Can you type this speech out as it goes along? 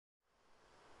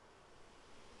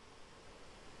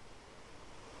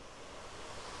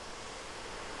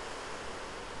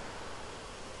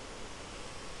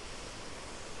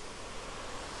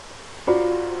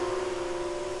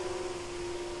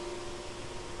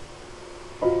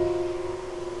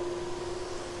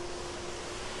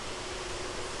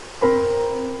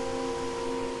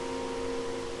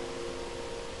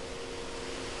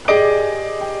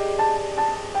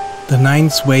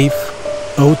ninth wave,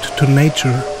 Ode to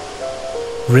Nature,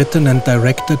 written and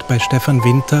directed by Stefan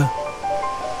Winter,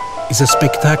 is a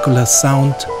spectacular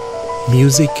sound,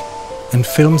 music and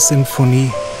film symphony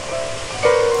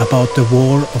about the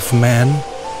war of man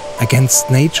against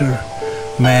nature,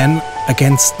 man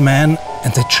against man,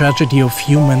 and the tragedy of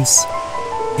humans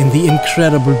in the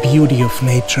incredible beauty of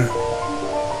nature.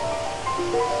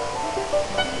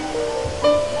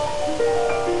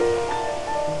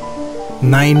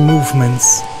 Nine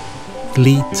movements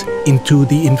lead into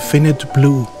the infinite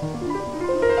blue,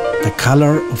 the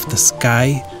color of the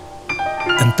sky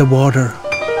and the water.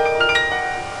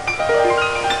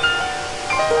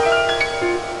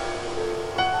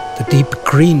 The deep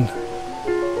green,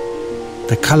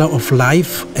 the color of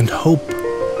life and hope.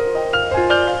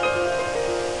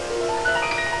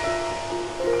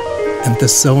 And the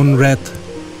zone red,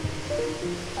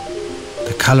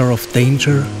 the color of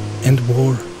danger and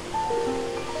war.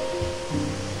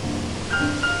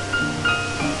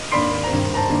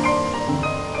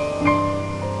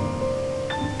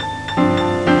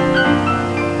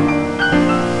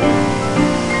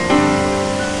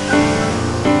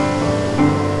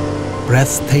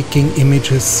 Breathtaking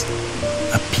images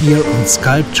appear on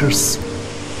sculptures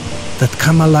that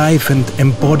come alive and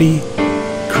embody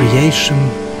creation,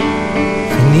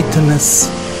 finiteness,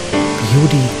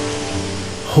 beauty,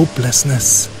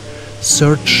 hopelessness,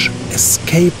 search,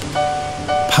 escape,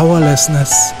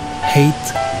 powerlessness, hate,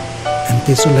 and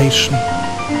desolation.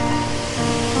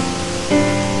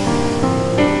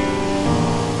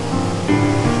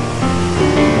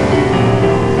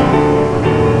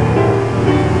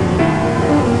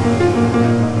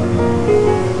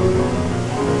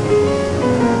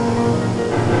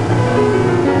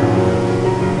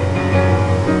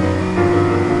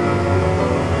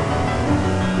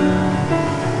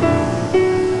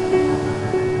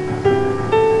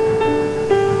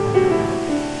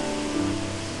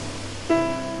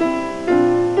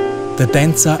 The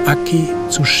dancer Aki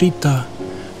Tsushita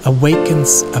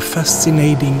awakens a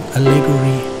fascinating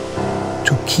allegory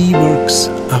to key works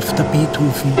after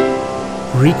Beethoven,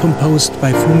 recomposed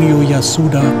by Fumio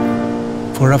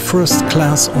Yasuda for a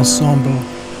first-class ensemble,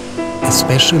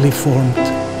 especially formed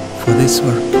for this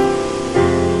work.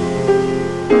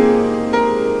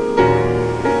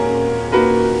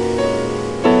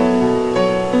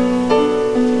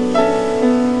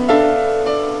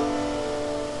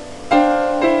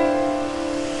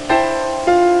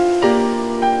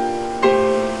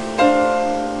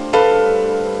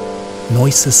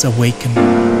 Voices awaken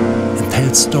and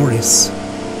tell stories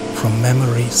from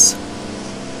memories.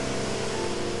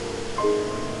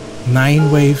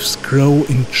 9 waves grow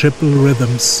in triple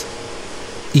rhythms,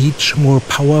 each more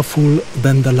powerful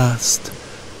than the last.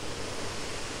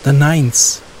 The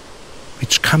ninth,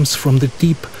 which comes from the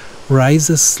deep,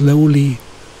 rises slowly,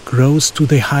 grows to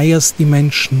the highest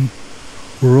dimension,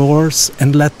 roars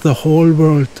and let the whole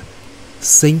world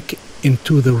sink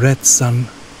into the red sun.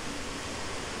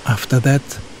 After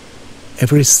that,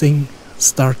 everything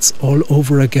starts all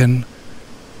over again,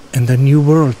 and a new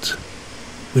world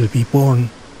will be born.